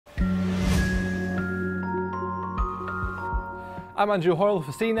I'm Andrew Hoyle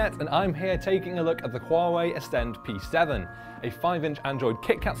for CNET, and I'm here taking a look at the Huawei Ascend P7, a 5-inch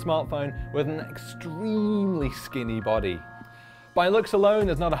Android-KitKat smartphone with an extremely skinny body. By looks alone,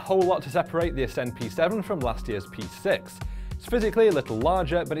 there's not a whole lot to separate the Ascend P7 from last year's P6. It's physically a little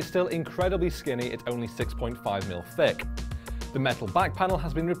larger, but it's still incredibly skinny. It's only 6.5mm thick. The metal back panel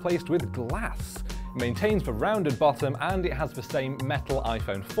has been replaced with glass. It maintains the rounded bottom, and it has the same metal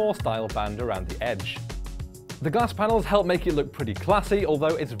iPhone 4 style band around the edge. The glass panels help make it look pretty classy,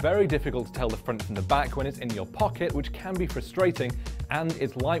 although it's very difficult to tell the front from the back when it's in your pocket, which can be frustrating, and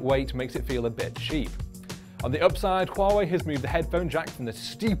its lightweight makes it feel a bit cheap. On the upside, Huawei has moved the headphone jack from the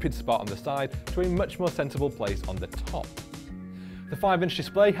stupid spot on the side to a much more sensible place on the top. The 5-inch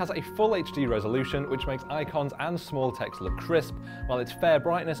display has a full HD resolution, which makes icons and small text look crisp, while its fair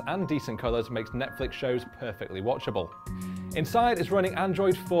brightness and decent colours makes Netflix shows perfectly watchable. Inside is running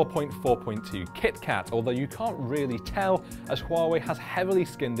Android 4.4.2 KitKat, although you can't really tell as Huawei has heavily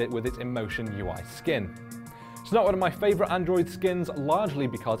skinned it with its Emotion UI skin. It's not one of my favourite Android skins, largely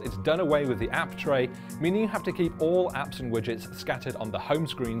because it's done away with the app tray, meaning you have to keep all apps and widgets scattered on the home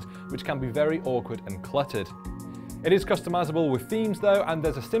screens, which can be very awkward and cluttered. It is customisable with themes though, and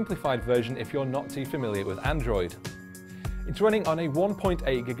there's a simplified version if you're not too familiar with Android. It's running on a 1.8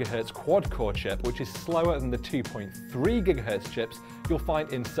 GHz quad-core chip, which is slower than the 2.3 GHz chips you'll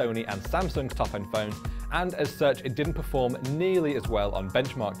find in Sony and Samsung's top-end phones, and as such it didn't perform nearly as well on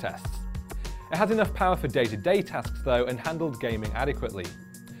benchmark tests. It has enough power for day-to-day tasks though, and handled gaming adequately.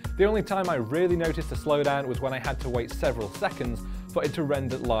 The only time I really noticed a slowdown was when I had to wait several seconds for it to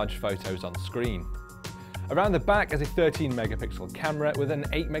render large photos on screen. Around the back is a 13-megapixel camera with an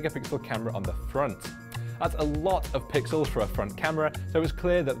 8-megapixel camera on the front. That's a lot of pixels for a front camera, so it's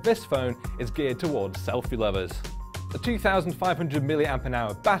clear that this phone is geared towards selfie lovers. The 2500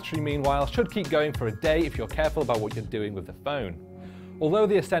 mAh battery, meanwhile, should keep going for a day if you're careful about what you're doing with the phone. Although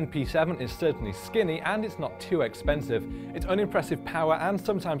the Ascend P7 is certainly skinny and it's not too expensive, its unimpressive power and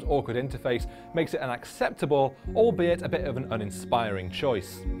sometimes awkward interface makes it an acceptable, albeit a bit of an uninspiring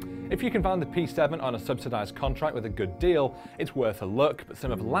choice. If you can find the P7 on a subsidised contract with a good deal, it's worth a look, but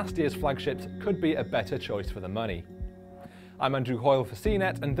some of last year's flagships could be a better choice for the money. I'm Andrew Hoyle for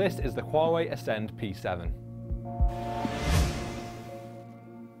CNET, and this is the Huawei Ascend P7.